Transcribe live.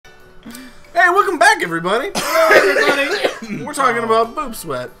Hey, welcome back, everybody. Hello, everybody. We're talking about boob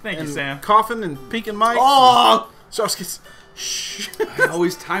sweat. Thank you, Sam. Coughing and peeking mics. Oh! Shh. I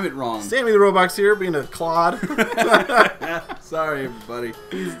always time it wrong. Sammy the Robot's here, being a clod. Sorry, everybody.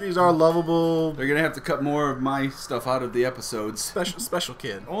 He's our lovable, They're gonna have to cut more of my stuff out of the episodes. special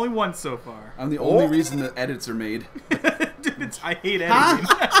kid. Only once so far. I'm the only reason that edits are made. Dude, I hate editing.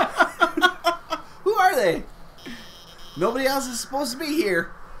 Who are they? Nobody else is supposed to be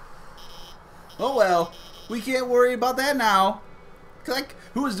here. Oh well, we can't worry about that now. Like,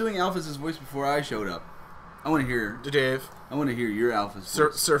 who was doing Alphys' voice before I showed up? I want to hear. Dave. I want to hear your Alphys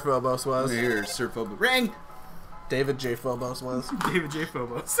voice. Sir Phobos I want was. to hear Sir Phobos. Ring. David J. Phobos was. David J.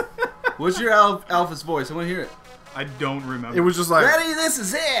 Phobos. What's your Alphys voice? I want to hear it. I don't remember. It was just like. Ready? This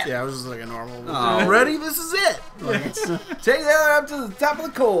is it. Yeah, it was just like a normal. Oh. Ready? This is it. Like, Take that up to the top of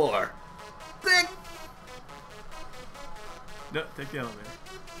the core. Thick. No, take the elevator.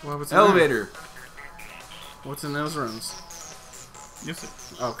 well, what's in there? Elevator. What's in those rooms? You'll see.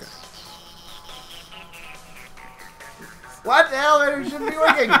 Okay. What? The elevator shouldn't be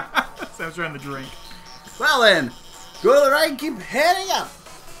working. Sam's trying to drink. Well then, go to the right and keep heading up.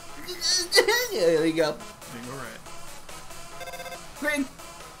 There you go. There you go, right. Green.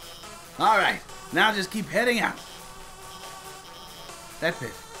 Alright, now just keep heading out. That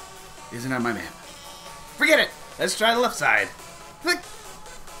pit isn't on my map. Forget it. Let's try the left side. Click.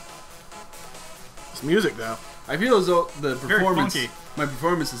 It's music, though. I feel as though the Very performance, funky. my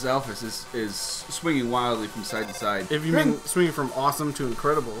performance as Alphys is swinging wildly from side to side. If you mean swinging from awesome to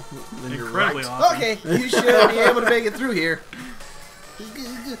incredible, then you're Incredibly right. awesome. Okay, you should be able to make it through here.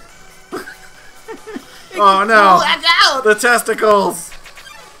 Oh no! Back out. The testicles.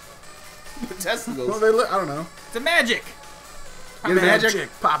 The testicles. Well, they look. I don't know. It's a magic. Get the magic?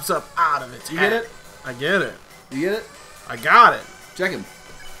 pops up out of it. You get it? I get it. You get it? I got it. Check him.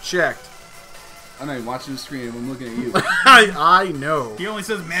 Checked. I'm not even watching the screen. I'm looking at you. I know. He only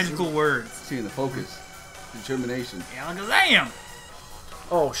says magical words. Seeing the focus, determination. Alakazam!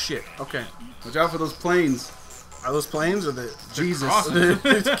 Oh shit. Okay. Watch out for those planes. Are those planes or the Jesus. Awesome.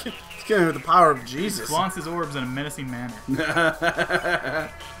 it's killing with the power of Jesus. Flaunts his orbs in a menacing manner.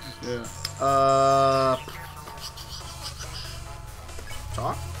 Yeah.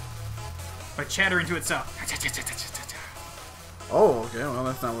 Talk. By chattering to itself. Oh, okay. Well,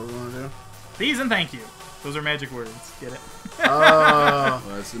 that's not what we want to do. Please and thank you. Those are magic words. Get it?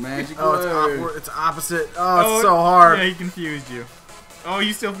 What's the magic Oh, word? it's opposite. Oh, it's so hard. Yeah, he confused you. Oh,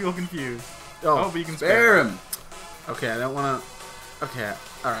 you still feel confused. Oh, but you can Spare him. okay. I don't want to. Okay.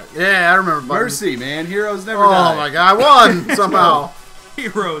 All right. Yeah, I remember. Buttons. Mercy, man. Heroes never Oh die. my god, I won somehow.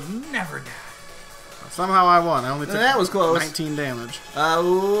 Heroes never die. Somehow I won. I only took That was close. 19 damage.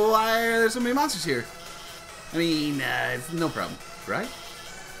 Why are there so many monsters here? I mean, it's no problem, right?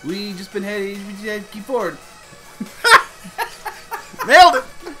 We just been heading. We just keep forward. Nailed it.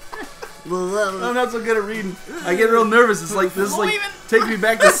 I'm not so good at reading. I get real nervous. It's like this, like take me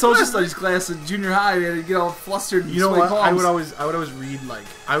back to social studies class in junior high, and I get all flustered. And You know sweaty what? palms. I would always read like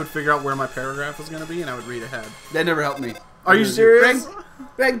I would figure out where my paragraph was gonna be, and I would read ahead. That never helped me. Are you serious? Bang,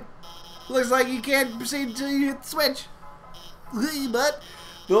 bang. Looks like you can't proceed until you hit the switch. But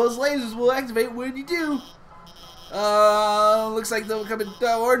those lasers will activate when you do. Looks like they'll come in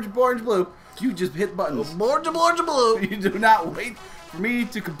orange, blue. You just hit buttons. Orange, blue. You do not wait for me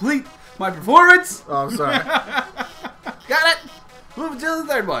to complete my performance. Oh, I'm sorry. Got it. Move to the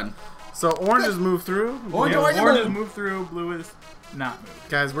third one. So oranges move through. Orange, Yeah, orange, orange is blue. move through, blue is not move.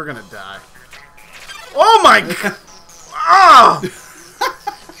 Guys, we're gonna die. Oh my god! Ah!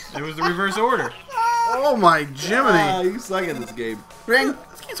 It was the reverse order. Oh my Jiminy! You suck at this game. Ring.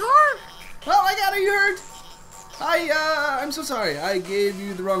 This game's hard. Oh, I got it. You hurt. I'm so sorry. I gave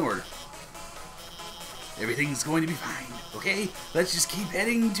you the wrong order. Everything's going to be fine. Okay, let's just keep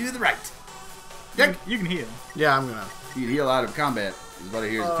heading to the right. You can heal. Yeah, I'm gonna. You heal out of combat is what I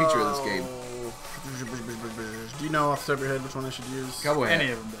hear is the feature of this game. Do you know off the top of your head which one I should use? Cowboy hat.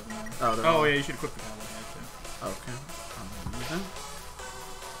 Any of them doesn't matter. Oh, they're Oh all- yeah, you should equip the cowboy hat too. Okay.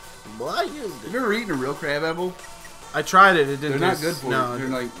 Well, I used Have it. you ever eaten a real crab apple? I tried it. It didn't. They're not taste, good for no, you. They're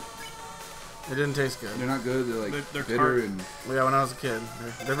like it didn't taste good. they're not good. They're like They're bitter tart. and Yeah, when I was a kid,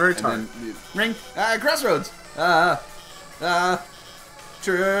 they're very tart. and then ring. Crossroads.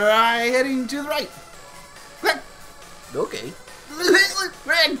 Try heading to the right. Quick. Okay.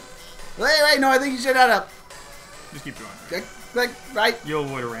 Ring. Wait, no, I think you should add up. Just keep going. Quick, right. You'll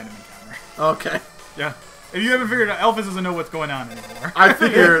avoid a random encounter. Okay. Yeah. If you haven't figured it out, Elphys doesn't know what's going on anymore. I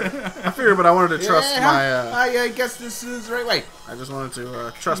figured, but I wanted to trust I guess this is the right way. I just wanted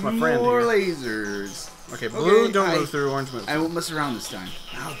to trust my friend More here. lasers. Okay, blue, Okay, don't move through. Orange move. I won't mess around this time.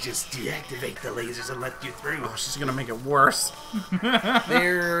 I'll just deactivate the lasers and let you through. Oh, she's gonna make it worse.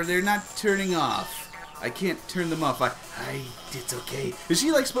 They're not turning off. I can't turn them off. It's okay. Is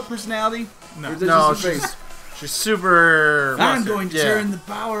she like split personality? No. Or is that No, just her face? she's super. I'm going to yeah. turn the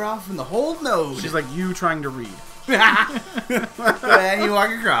power off in the whole node. She's like you trying to read. And you walk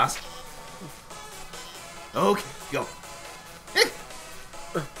across. Okay, go.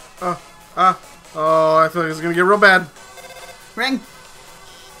 Oh, I feel like it's gonna get real bad. Ring.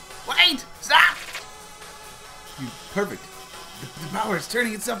 Wait! Stop! Perfect. The power is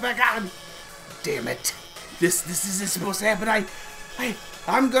turning itself back on. Damn it! This isn't supposed to happen.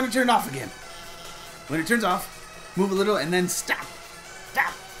 I'm gonna turn it off again. When it turns off, move a little and then stop.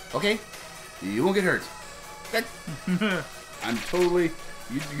 Stop. Okay? You won't get hurt. Good. I'm totally.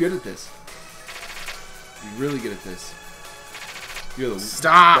 You're good at this. You're really good at this. You're the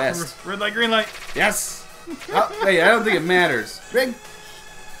Stop. best. Red light, green light. Yes. Wait, I don't think it matters. Ring.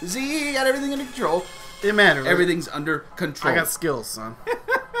 See, you got everything under control. It matters. Everything's under control. I got skills, son.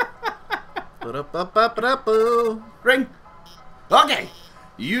 Ba-da-ba-ba-ba-da-boo. Ring. Okay.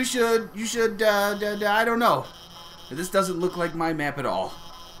 You should. I don't know. This doesn't look like my map at all.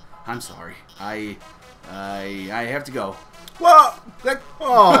 I'm sorry. I have to go. Whoa!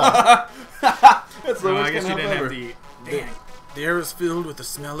 Oh. That's the No, worst I guess you kind of didn't ever. have to eat. Dang. The air is filled with the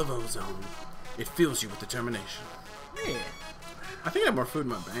smell of ozone. It fills you with determination. Yeah. I think I have more food in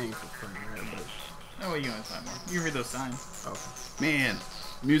my bank for playing red, but Oh, you want to find more. You can read those signs. okay. Man,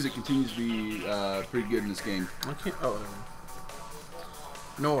 music continues to be pretty good in this game. I can't. Oh, there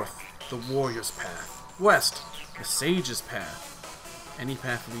we go. North, the warrior's path. West, the sage's path. Any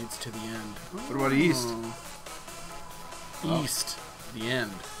path leads to the end. What about east? East, the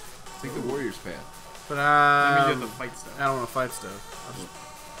end. Take the warrior's path. But That means you have to fight stuff. I don't want to fight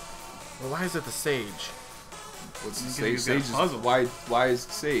stuff. Well, why is it the sage? What's the Because sage? you've got a Sage is, puzzle. why is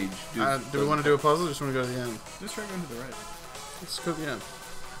sage? Do we want to do a puzzle or just want to go to the end? Just try going to the right. Let's go to the end.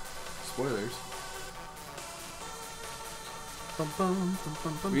 Spoilers. Bum, bum, bum,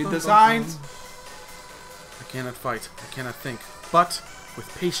 bum, bum, Read bum, the bum, signs. bum. I cannot fight. I cannot think. But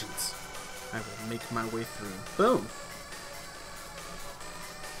with patience, I will make my way through. Boom.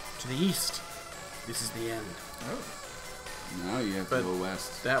 To the east. This is the end. Oh. Now you have to But go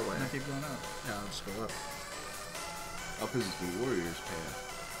west. That way. And I keep going up. Yeah, I'll just go up. Up is the warrior's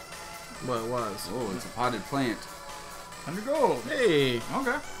path. Well, it was. Oh, it's a potted plant. 100 gold. Hey,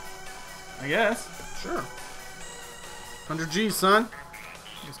 Okay. I guess. sure. 100 G's, son.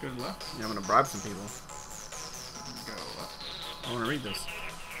 Just go to the left. Yeah, I'm gonna bribe some people. Go up. I want to read this.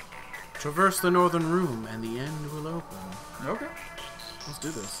 Traverse the northern room, and the end will open. Okay. Let's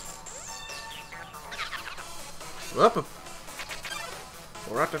do this. Up.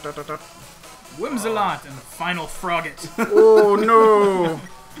 Whimsalot and the final Frogget. Oh no!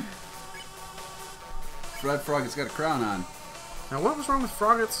 Red Frog has got a crown on. Now, what was wrong with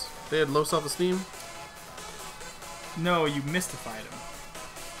Froggets? They had low self-esteem. No, you mystified him.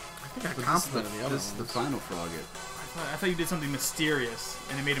 I think I But complimented the other this is the ones. final Frogget. I thought you did something mysterious,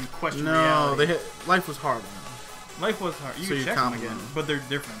 and it made him question No, reality. they hit, life was hard. Life was hard. You So can you check them compliment again, them. but they're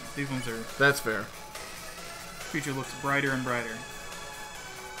different. These ones are... That's fair. Future looks brighter and brighter.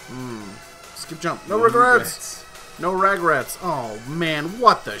 Skip jump. No regrets. No regrets. Oh man,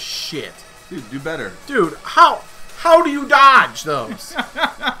 what the shit, Dude, do better. dude? How do you dodge those?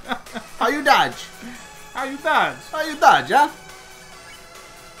 How you dodge? How you dodge? How you dodge, huh?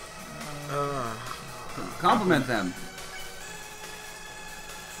 Compliment them.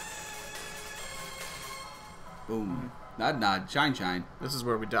 Boom. Nod, nod. Shine, shine. This is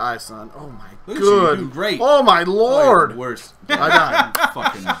where we die, son. Oh my Look at you, you're good. doing great. Oh my Oh, you're lord. the worst. I died.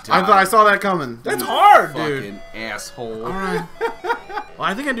 Fucking I thought I saw that coming. That's hard, dude. Fucking asshole. All right. Well,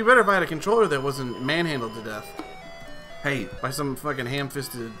 I think I'd do better if I had a controller that wasn't manhandled to death Hey, by some fucking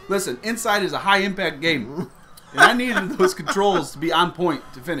ham-fisted. listen. Inside is a high-impact game, and I needed those controls to be on point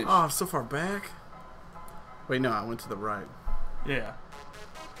to finish. Oh, I'm so far back. Wait, no, I went to the right. Yeah.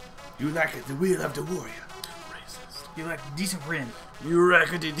 You like it, the wheel of the warrior. Racist. You like decent rin. You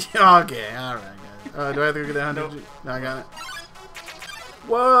recorded. Okay, all right, guys. Do I have to go get that 100? Nope. No, I got it.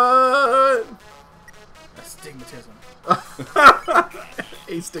 What? Astigmatism.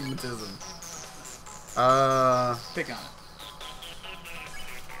 Astigmatism. Pick on it.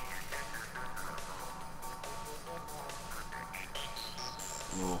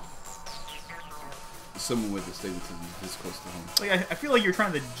 Whoa. Someone with astigmatism this close to home. Like I feel like you're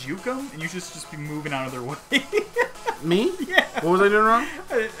trying to juke them, and you should just be moving out of their way. Me? Yeah. What was I doing wrong?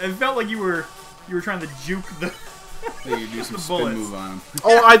 I felt like you were trying to juke the Then you do some The spin bullets. move on him.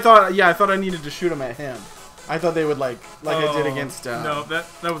 Oh, I thought I needed to shoot him at him. I thought they would like I did against no, that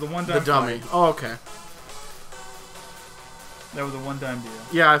was a one-time the dummy. fight. Oh, okay. That was a one-time deal.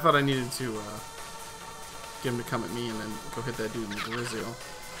 Yeah, I thought I needed to get him to come at me and then go hit that dude in the Glizio.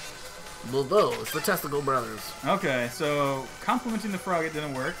 Well, it's the Testicle Brothers. Okay, so complimenting the frog, it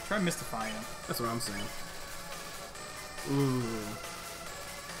didn't work. Try mystifying him. That's what I'm saying. Ooh.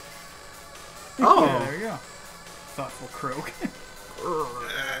 Oh. Yeah, there you go. Thoughtful croak.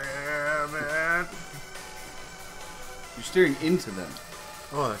 Yeah, man. You're steering into them.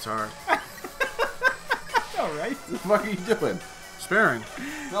 Oh, that's hard. All right. What the fuck are you doing? Sparing.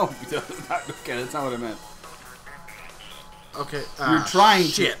 No, okay, that's not what I meant. Okay. You're trying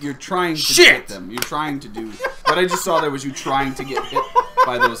shit. to. You're trying to Shit. hit them. You're trying to do. What I just saw there was you trying to get hit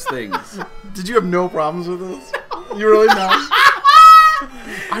by those things. Did you have no problems with this? You really not?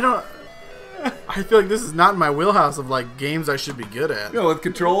 I don't. I feel like this is not in my wheelhouse of like games I should be good at. You know, with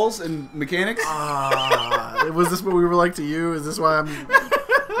controls and mechanics. Was this what we were like to you? Is this why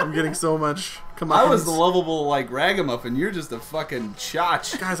I'm getting so much? Come on. I was the lovable like ragamuffin. You're just a fucking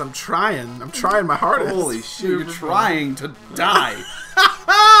chotch. Guys, I'm trying. I'm trying my hardest. Holy shit! You're trying to die.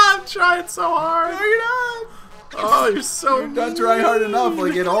 I'm trying so hard. No, you're not. Oh, you're so You're not trying hard enough,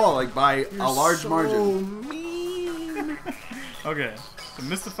 like at all, like by a large so margin. mean. Okay, so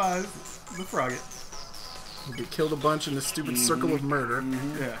mystifies the frogget. You get killed a bunch in this stupid circle of murder.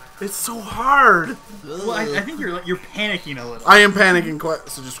 Yeah. It's so hard. Well, I think you're panicking a little. I am panicking quite.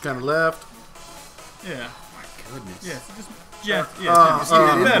 So just kind of left. Yeah. Goodness. Yeah. So just you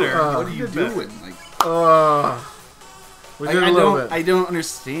did better. What are you did better. doing? Like, We did a little bit. I don't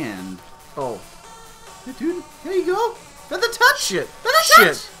understand. Oh. Yeah, dude, there you go. Feather touch. Shit. Feather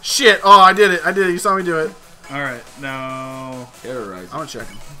touch. Shit. Oh, I did it. You saw me do it. All right. No. Terrorize. I'm gonna check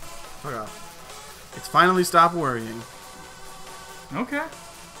him. Fuck off. It's finally stopped worrying. Okay.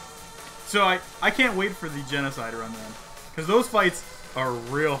 So I can't wait for the genocide run then, because those fights are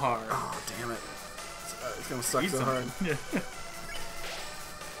real hard. Oh, damn it. It's gonna suck Eat so hard. something.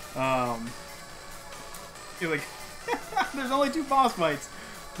 Yeah. You're like, there's only 2 boss fights,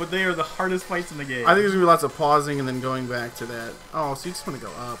 but they are the hardest fights in the game. I think there's gonna be lots of pausing and then going back to that. Oh, so you just want to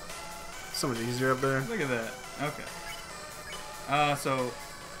go up. So much easier up there. Look at that. Okay. So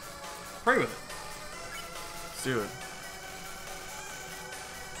pray with it. Let's do it.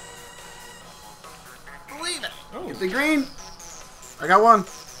 Believe it. Oh, Get the green. I got one.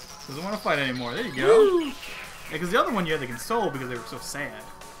 doesn't want to fight anymore. There you go. Yeah, because the other one you had to console because they were so sad.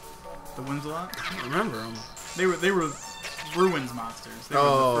 The Winslot. I don't remember them. They were ruins monsters. They were the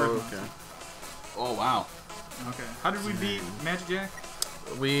Oh, third okay. monster. Oh wow. Okay. How did we beat Magic Jack?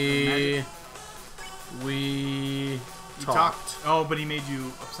 We You talked. Oh, but he made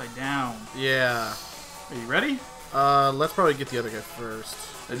you upside down. Yeah. Are you ready? Let's probably get the other guy first.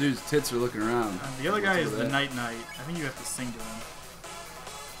 That dude's tits are looking around. The other guy is What's the that? Night Knight. I think you have to sing to him.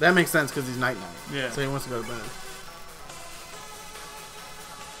 That makes sense because he's night night. Yeah. So he wants to go to bed.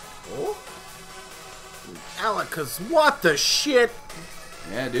 Oh. Alakaz, what the shit?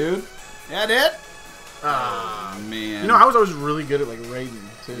 Yeah, dude. Yeah, dude. Ah. Oh, man. You know, I was always really good at like Raiden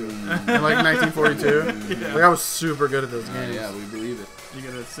too. In like 1942. Yeah. Like I was super good at those games. Yeah, we believe it. You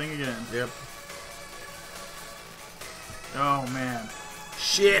gotta sing again. Yep. Oh man.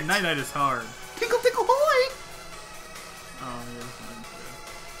 Shit. Night Knight is hard. Tinkle, tinkle, hoy. Oh yeah. This one's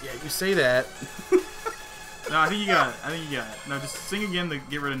good. Yeah, you say that. No, I think you got it. No, just sing again to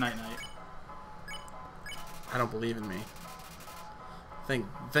get rid of Night Knight. I don't believe in me. Thank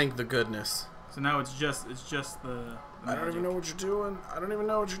the goodness. So now it's just the I don't even know what you're doing. I don't even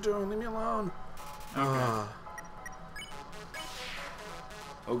know what you're doing. Leave me alone. Okay. Ah.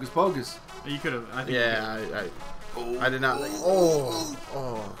 Hocus pocus. You could have. I think. Yeah, I did not.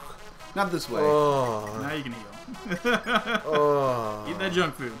 Oh. Not this way. Oh. Now you can heal. Oh. Eat that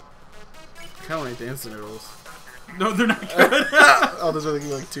junk food. Kind of like the instant noodles. No, they're not good. Oh, those are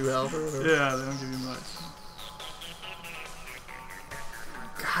like 2 health or whatever. Yeah, they don't give you much.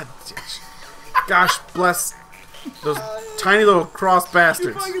 God, gosh bless those tiny little cross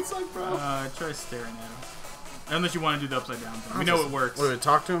bastards. suck, bro. Try staring at him. Unless you want to do the upside down thing. We know it works. What do we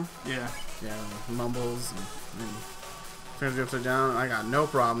talk to him? Yeah. Yeah, mumbles and turns you upside down. I got no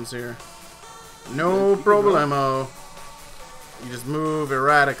problems here. No problemo. You just move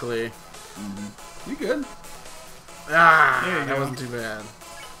erratically. You good? Ah, There you that go. wasn't too bad.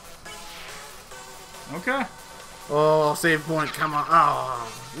 Okay. Oh, save point. Come on.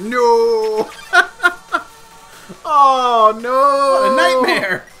 Oh, no. Oh, no. What a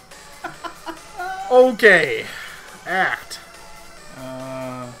nightmare. Okay. Act.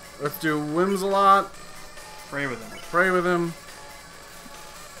 Uh, Let's do Whims a lot. Pray with him. Pray with him.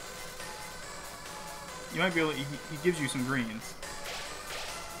 You might be able to, he gives you some greens.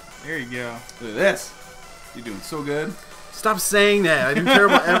 There you go. Look at this. You're doing so good. Stop saying that. I do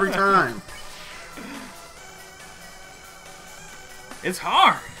terrible every time. It's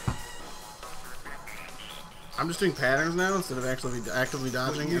hard. I'm just doing patterns now instead of actually actively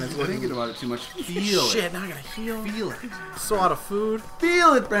dodging. And it's You're thinking about it too much. Feel shit, it. now I gotta heal. Feel it. So out of food.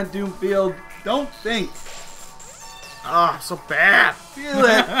 Feel it, Brent Doomfield. Don't think. Ah, so bad. Feel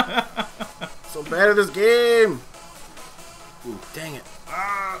it. So bad at this game. Ooh. Dang it.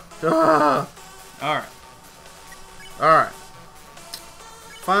 All right. Alright.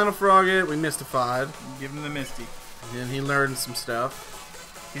 Final Frogget, we mystified. Give him the Misty. And he learned some stuff.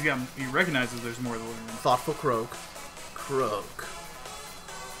 He recognizes there's more to learn. Thoughtful Croak. Croak.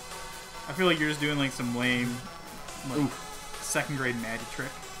 I feel like you're just doing like some lame, like, second grade magic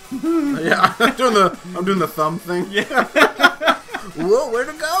trick. Yeah, I'm doing the thumb thing. Yeah. Whoa, where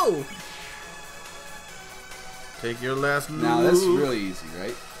to go? Take your last move. Now that's really easy,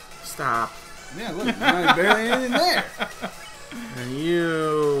 right? Stop. Yeah, look, there's not barely anything there. And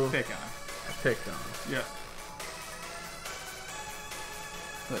you Pick on. I picked on. Yeah.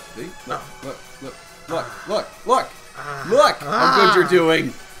 Look, see? Look, look how good you're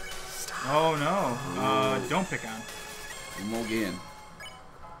doing. Oh no. Don't pick on. Again.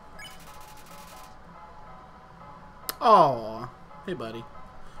 Oh, hey buddy.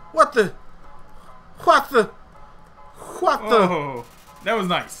 What the? Oh, that was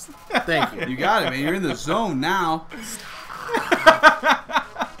nice. Thank you. You got it, man. You're in the zone now.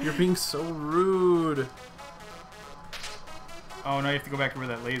 You're being so rude. Oh, now you have to go back to where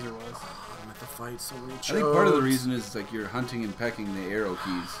that laser was. I'm at the fight so many I think part of the chokes. reason is like you're hunting and pecking the arrow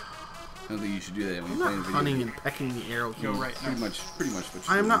keys. I don't think you should do that when I'm you're not playing video hunting games. and pecking the arrow keys. Go right. Pretty much what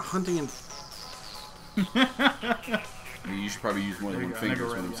you I am do. not hunting and. I mean, you should probably use more There than you one go. Now finger. go Is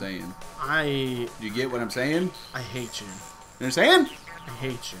what right I'm again. saying. I Do you get what I'm saying? You I hate you. understand? I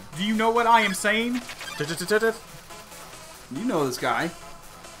hate you. Do you know what I am saying? You know this guy.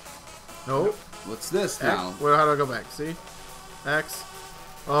 Nope. What's this X? now? Well, how do I go back? See? X.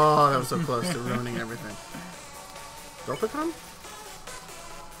 Oh, that was so close to ruining everything. Don't pick on?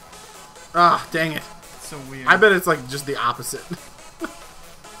 Ah, dang it. It's so weird. I bet it's like just the opposite.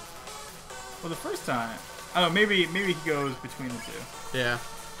 Well, the first time. Oh, maybe he goes between the two. Yeah.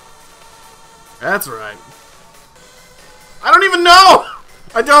 That's right. I don't even know!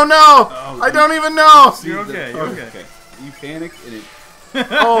 I don't know! Oh, I don't even know! You're okay. You're okay. You panic and it.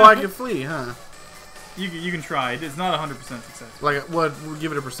 Oh, I can flee, huh? You can try. It's not 100% successful. Like, what? We'll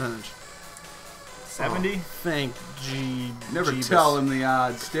give it a percentage. 70. Oh, thank G. Never Jeebus. tell him the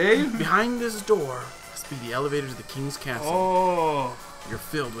odds, Dave. Behind this door must be the elevator to the king's castle. Oh. You're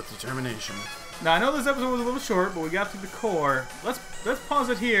filled with determination. Now I know this episode was a little short, but we got through the core. Let's pause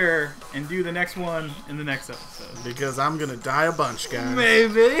it here and do the next one in the next episode. Because I'm gonna die a bunch, guys.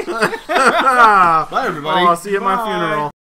 Maybe. Bye, everybody. Oh, see you at my Bye. funeral.